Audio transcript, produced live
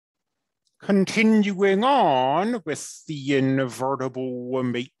Continuing on with the invertible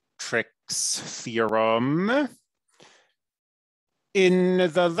matrix theorem. In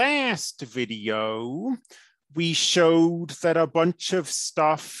the last video, we showed that a bunch of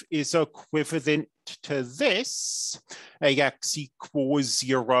stuff is equivalent to this. AX equals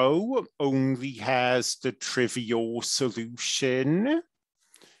 0 only has the trivial solution.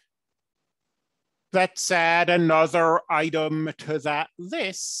 Let's add another item to that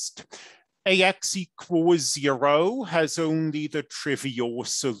list. AX equals 0 has only the trivial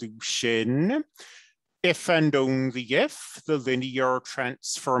solution. If and only if the linear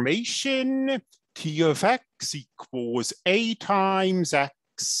transformation T of x equals a times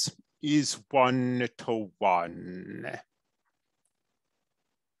x is 1 to 1.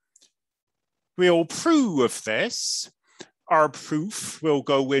 We'll prove this. Our proof will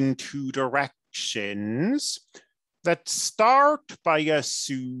go in two directions. Let's start by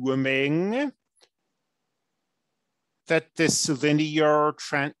assuming that this linear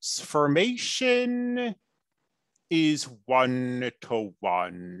transformation is 1 to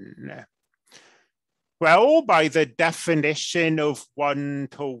 1. Well, by the definition of 1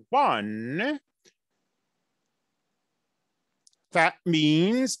 to 1, that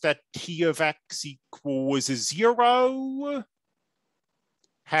means that T of x equals 0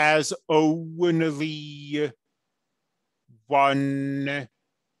 has only one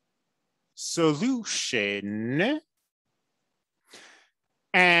solution,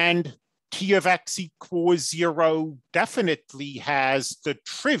 and T of x equals 0 definitely has the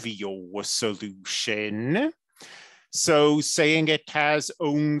trivial solution. So saying it has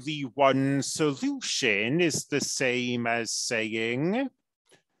only one solution is the same as saying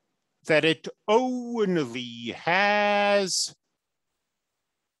that it only has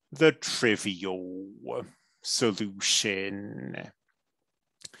the trivial solution,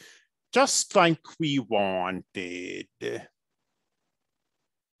 just like we wanted.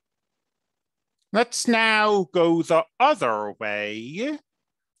 Let's now go the other way.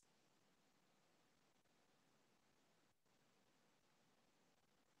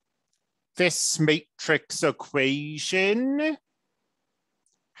 This matrix equation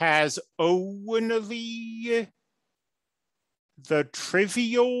has only the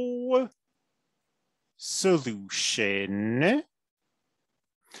trivial solution.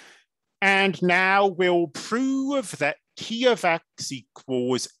 And now we'll prove that T of x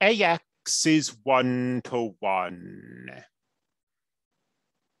equals AX is 1 to 1.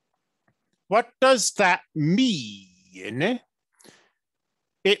 What does that mean?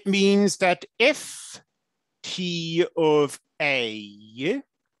 It means that if T of A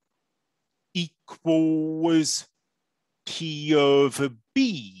equals T of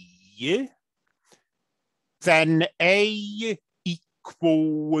B, then A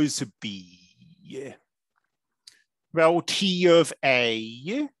equals B. Well, T of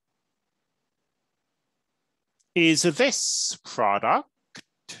A is this product.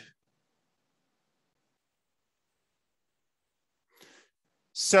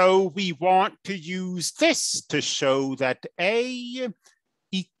 So we want to use this to show that A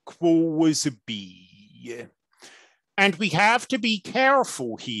equals B. And we have to be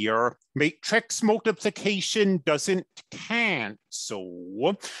careful here. Matrix multiplication doesn't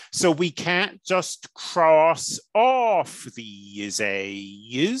cancel. So we can't just cross off these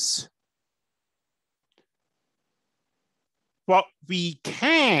A's. What we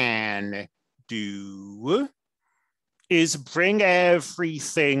can do is bring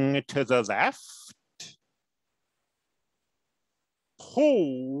everything to the left,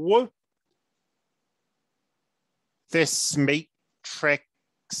 pull this matrix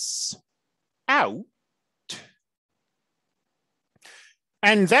out,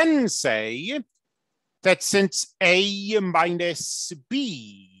 and then say that since A minus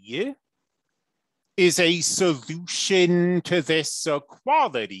B is a solution to this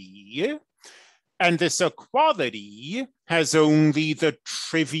equality, and this equality has only the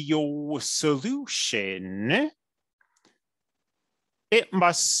trivial solution, it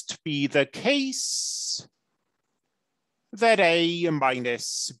must be the case that A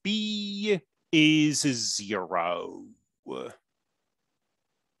minus B is 0.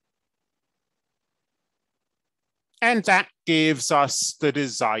 And that gives us the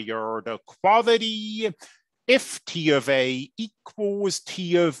desired equality. If T of A equals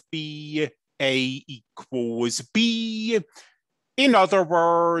T of B, A equals B. In other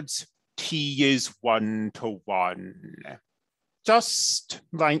words, T is 1 to 1, just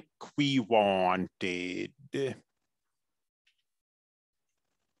like we wanted.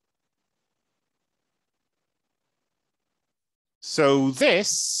 So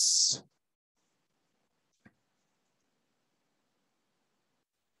this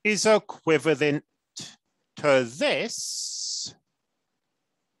is equivalent to this,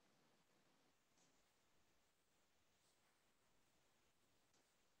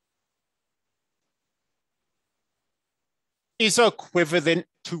 is equivalent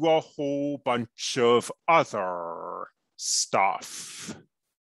to a whole bunch of other stuff.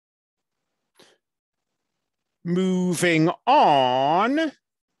 Moving on,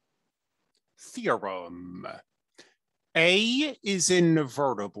 theorem. A is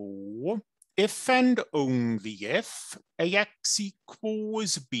invertible if and only if AX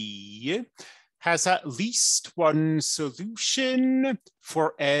equals B has at least one solution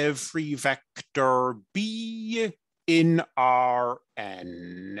for every vector B in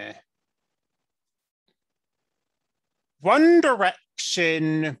Rn. One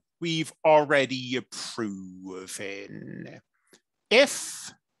direction we've already proven.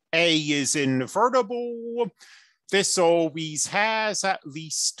 If A is invertible, this always has at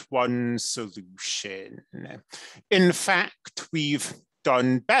least one solution. In fact, we've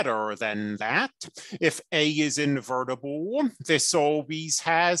done better than that. If A is invertible, this always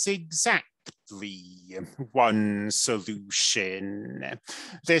has exactly one solution.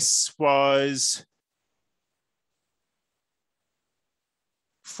 This was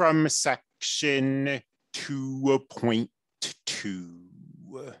from section 2.2.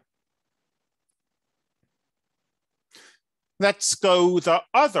 Let's go the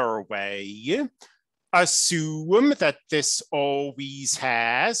other way. Assume that this always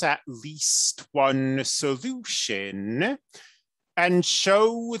has at least one solution and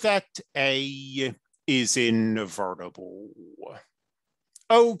show that A is invertible.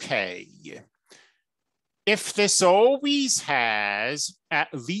 Okay. If this always has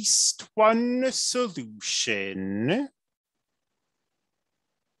at least one solution,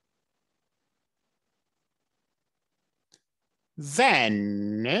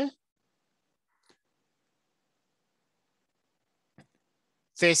 then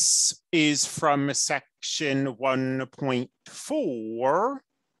this is from section 1.4.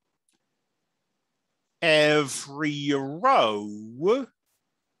 Every row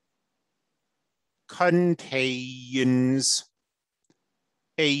contains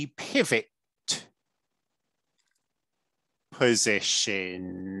a pivot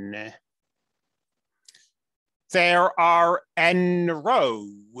position. There are n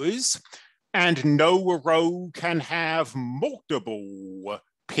rows, and no row can have multiple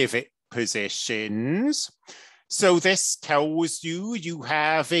pivot positions. So this tells you you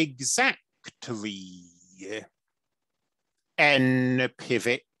have exactly n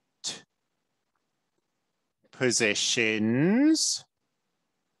pivot positions.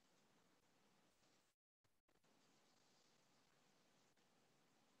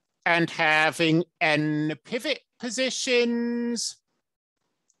 And having n pivot positions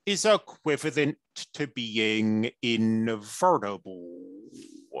is equivalent to being invertible.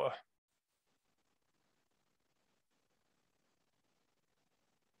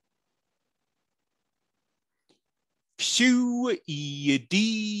 QED,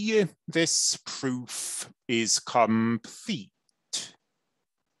 this proof is complete.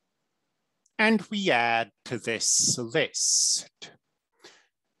 And we add to this list.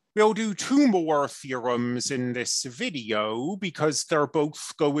 We'll do two more theorems in this video because they're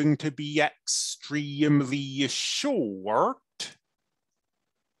both going to be extremely short.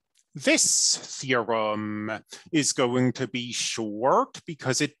 This theorem is going to be short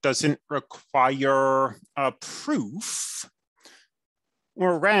because it doesn't require a proof,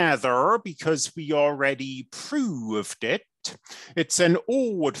 or rather, because we already proved it. It's an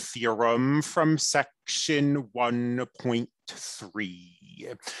old theorem from section 1.3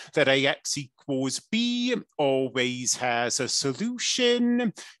 that AX equals B always has a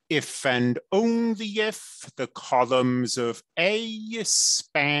solution if and only if the columns of A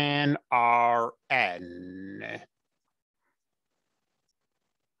span Rn.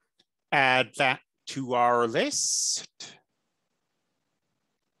 Add that to our list.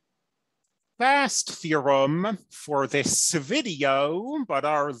 Last theorem for this video, but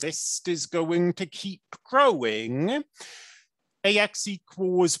our list is going to keep growing. AX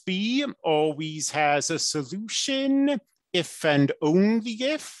equals B always has a solution if and only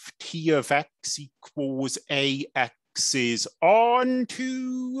if T of X equals AX is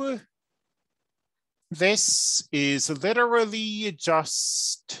onto. This is literally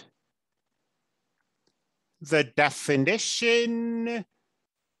just the definition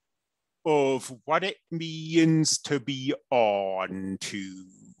of what it means to be onto.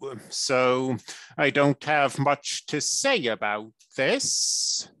 So I don't have much to say about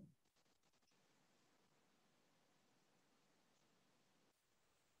this.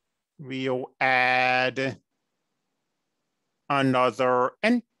 we'll add another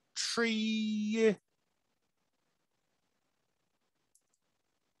entry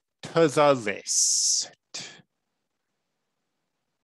to the list.